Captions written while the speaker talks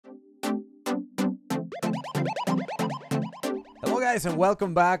Guys, and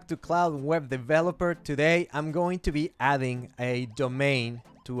welcome back to Cloud and Web Developer. Today I'm going to be adding a domain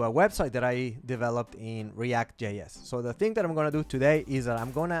to a website that I developed in React.js. So the thing that I'm going to do today is that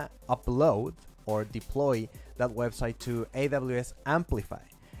I'm going to upload or deploy that website to AWS Amplify.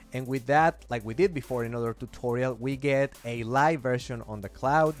 And with that, like we did before in another tutorial, we get a live version on the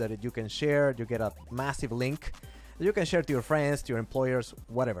cloud that you can share. You get a massive link that you can share to your friends, to your employers,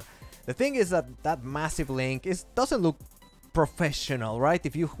 whatever. The thing is that that massive link doesn't look professional, right?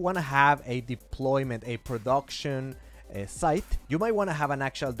 If you want to have a deployment, a production site, you might want to have an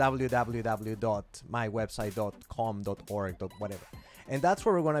actual www.mywebsite.com.org, whatever. And that's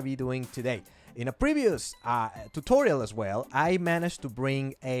what we're going to be doing today. In a previous tutorial as well, I managed to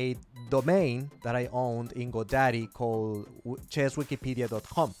bring a domain that I owned in Godaddy called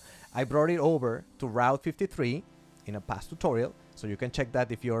chesswikipedia.com. I brought it over to Route 53 in a past tutorial, so you can check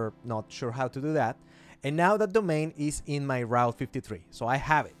that if you're not sure how to do that. And now that domain is in my Route 53. So I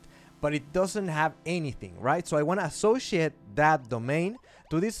have it, but it doesn't have anything, right? So I want to associate that domain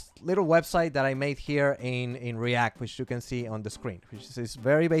to this little website that I made here in React, which you can see on the screen, which is this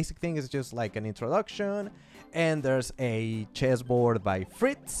very basic thing. It's just like an introduction. And there's a chessboard by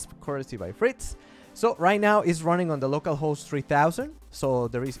Fritz, courtesy by Fritz. So right now it's running on the localhost 3000. So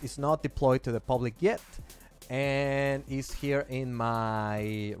it's not deployed to the public yet. And is here in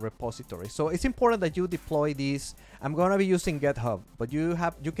my repository. So it's important that you deploy these. I'm gonna be using GitHub, but you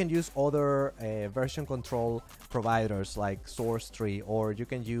can use other version control providers like SourceTree, or you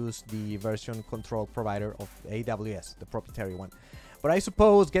can use the version control provider of AWS, the proprietary one. But I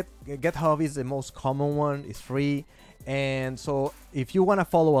suppose GitHub is the most common one. It's free, and so if you want to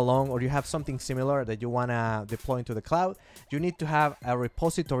follow along, or you have something similar that you want to deploy into the cloud, you need to have a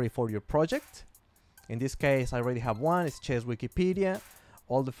repository for your project. In this case, I already have one. It's Chess Wikipedia.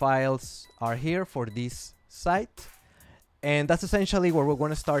 All the files are here for this site. And that's essentially where we're going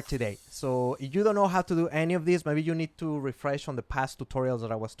to start today. So if you don't know how to do any of this, maybe you need to refresh on the past tutorials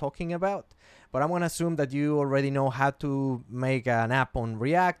that I was talking about. But I'm going to assume that you already know how to make an app on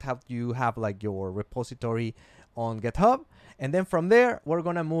React, how you have like your repository on GitHub. And then from there, we're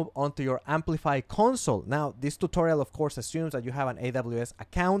going to move on to your Amplify console. Now, this tutorial, of course, assumes that you have an AWS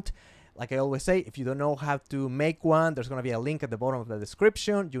account. Like I always say, if you don't know how to make one, there's going to be a link at the bottom of the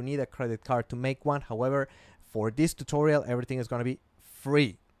description. You need a credit card to make one. However, for this tutorial, everything is going to be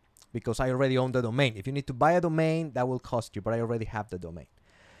free because I already own the domain. If you need to buy a domain, that will cost you, but I already have the domain.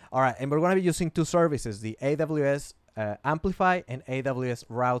 All right, and we're going to be using two services, the AWS Amplify and AWS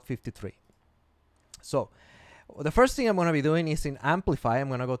Route 53. So the first thing I'm going to be doing is in Amplify. I'm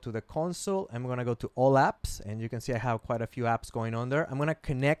going to go to the console. I'm going to go to all apps. And you can see I have quite a few apps going on there. I'm going to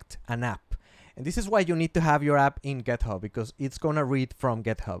connect an app. And this is why you need to have your app in GitHub, because it's going to read from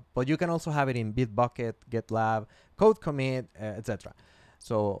GitHub. But you can also have it in Bitbucket, GitLab, Code Commit, etc.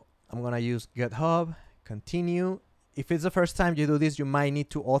 So I'm going to use GitHub, continue. If it's the first time you do this, you might need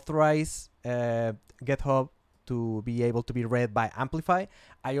to authorize GitHub to be able to be read by Amplify.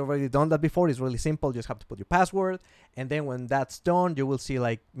 I already done that before. It's really simple. You just have to put your password, and then when that's done, you will see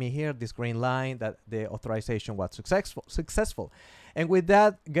like me here, this green line that the authorization was successful. And with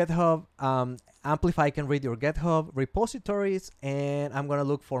that, GitHub Amplify can read your GitHub repositories, and I'm gonna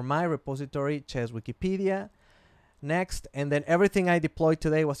look for my repository, Chess Wikipedia. Next, and then everything I deployed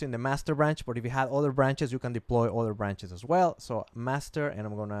today was in the master branch, but if you had other branches, you can deploy other branches as well. So master, and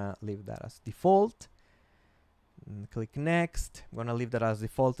I'm gonna leave that as default. Click next. I'm gonna leave that as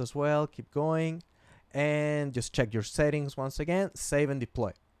default as well. Keep going, and just check your settings once again. Save and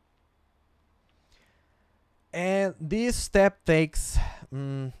deploy. And this step takes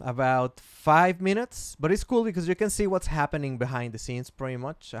about 5 minutes, but it's cool because you can see what's happening behind the scenes pretty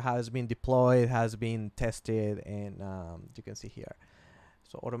much. How it's been deployed, has been tested, and you can see here.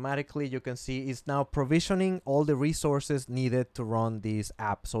 So automatically you can see it's now provisioning all the resources needed to run this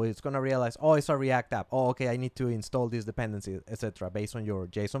app. So it's going to realize, oh, it's a React app. Oh, okay, I need to install these dependencies, etc. based on your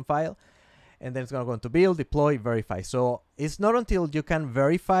JSON file. And then it's going to go into build, deploy, verify. So it's not until you can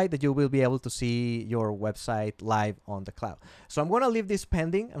verify that you will be able to see your website live on the cloud. So I'm going to leave this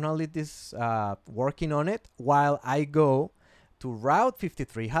pending. I'm going to leave this working on it while I go to Route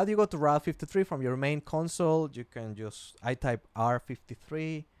 53. How do you go to Route 53? From your main console, you can just, I type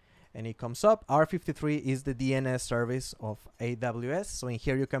R53 and it comes up. R53 is the DNS service of AWS. So in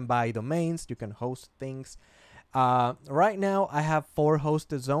here you can buy domains, you can host things. Right now I have 4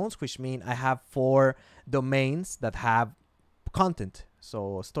 hosted zones, which mean I have 4 domains that have content.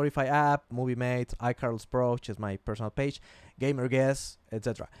 So Storify app, Movie Mates, iCarls Pro, which is my personal page, Gamer Guess,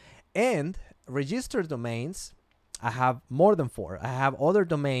 etc. And registered domains, I have more than 4. I have other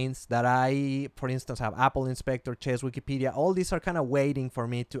domains that I, for instance, have Apple Inspector, Chess Wikipedia. All these are kind of waiting for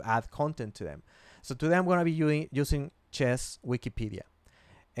me to add content to them. So today I'm going to be using Chess Wikipedia.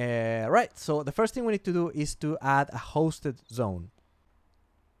 Right, so the first thing we need to do is to add a hosted zone.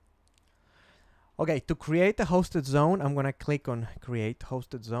 Okay, to create a hosted zone, I'm going to click on Create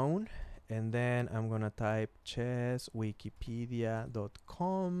Hosted Zone. And then I'm going to type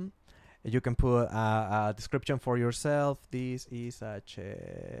chesswikipedia.com. You can put a description for yourself. This is a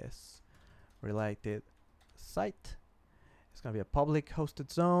chess-related site. It's going to be a public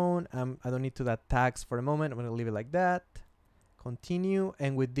hosted zone. I don't need to add tags for the moment. I'm going to leave it like that. Continue.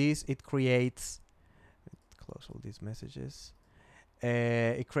 And with this, it creates... Close all these messages.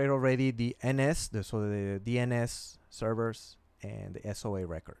 It created already the NS, so the DNS servers and the SOA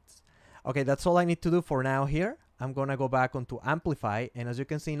records. Okay, that's all I need to do for now here. I'm going to go back onto Amplify, and as you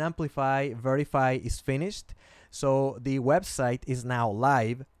can see in Amplify, Verify is finished. So the website is now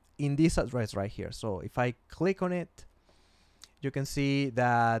live in this address right here. So if I click on it, you can see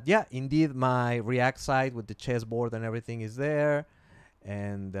that, yeah, indeed, my React site with the chessboard and everything is there.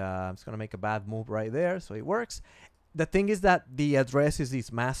 And I'm just going to make a bad move right there, so it works. The thing is that the address is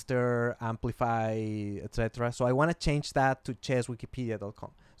this master, Amplify, etc. So I want to change that to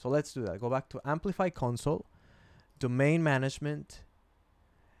chesswikipedia.com. So let's do that. Go back to Amplify console. Domain management,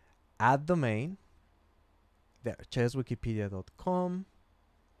 add domain, there, chesswikipedia.com,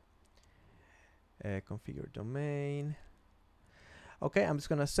 configure domain. Okay, I'm just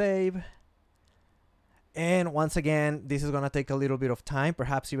gonna save. And once again, this is gonna take a little bit of time,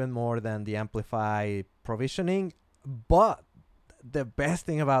 perhaps even more than the Amplify provisioning, but the best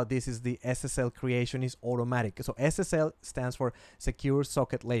thing about this is the Ssl creation is automatic. So SSL stands for Secure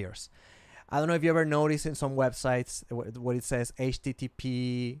Socket Layers. I don't know if you ever noticed in some websites what it says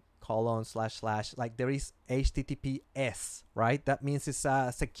HTTP:// like there is HTTPS, right? That means it's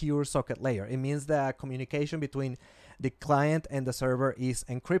a secure socket layer. It means the communication between the client and the server is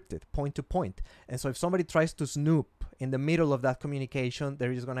encrypted point to point. And so if somebody tries to snoop in the middle of that communication,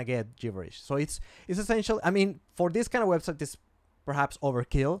 they're just gonna get gibberish. So it's essential. I mean, for this kind of website, it's perhaps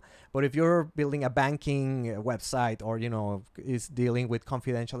overkill, but if you're building a banking website or, you know, is dealing with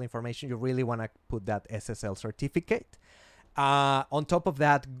confidential information, you really want to put that SSL certificate. On top of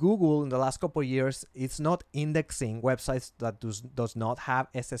that, Google in the last couple of years, it's not indexing websites that does not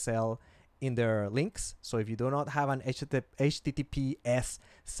have SSL in their links. So if you do not have an HTTPS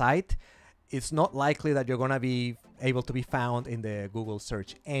site, it's not likely that you're going to be able to be found in the Google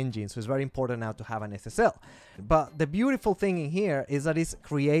search engine. So it's very important now to have an SSL. But the beautiful thing in here is that it's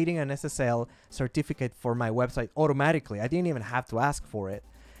creating an SSL certificate for my website automatically. I didn't even have to ask for it.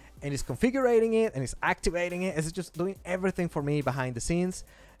 And it's configuring it and it's activating it. It's just doing everything for me behind the scenes.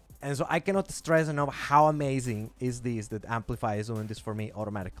 And so I cannot stress enough how amazing is this that Amplify is doing this for me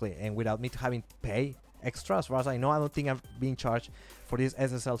automatically and without me having to pay extra. As far as I know, I don't think I'm being charged for this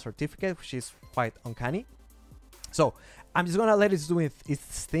SSL certificate, which is quite uncanny. So I'm just gonna let it do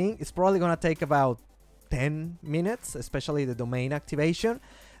its thing. It's probably gonna take about 10 minutes, especially the domain activation.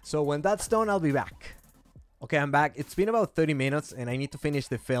 So when that's done, I'll be back. Okay, I'm back. It's been about 30 minutes and I need to finish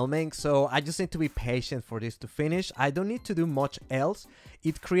the filming. So I just need to be patient for this to finish. I don't need to do much else.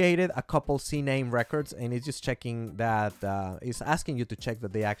 It created a couple CNAME records and it's just checking that, it's asking you to check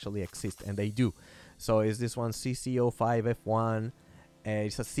that they actually exist, and they do. So is this one CC05F1?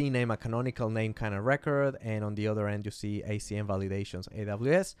 It's a CNAME, a canonical name kind of record, and on the other end you see ACM validations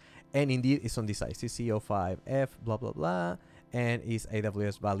AWS, and indeed it's on this side CC05F blah blah blah, and is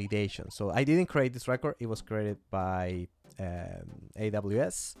AWS validation. So I didn't create this record, it was created by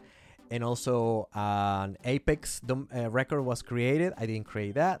AWS, and also an Apex record was created. I didn't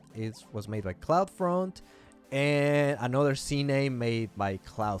create that, it was made by CloudFront, and another CNAME made by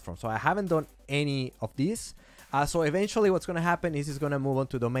CloudFront. So I haven't done any of these. So eventually what's going to happen is it's going to move on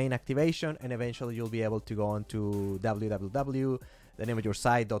to domain activation, and eventually you'll be able to go on to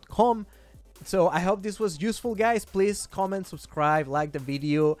www.thenameofyoursite.com. So I hope this was useful, guys. Please comment, subscribe, like the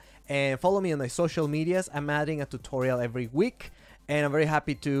video, and follow me on my social medias. I'm adding a tutorial every week, and I'm very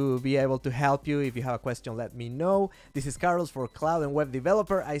happy to be able to help you. If you have a question, let me know. This is Carlos for Cloud and Web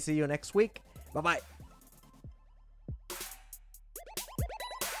Developer. I see you next week. Bye-bye.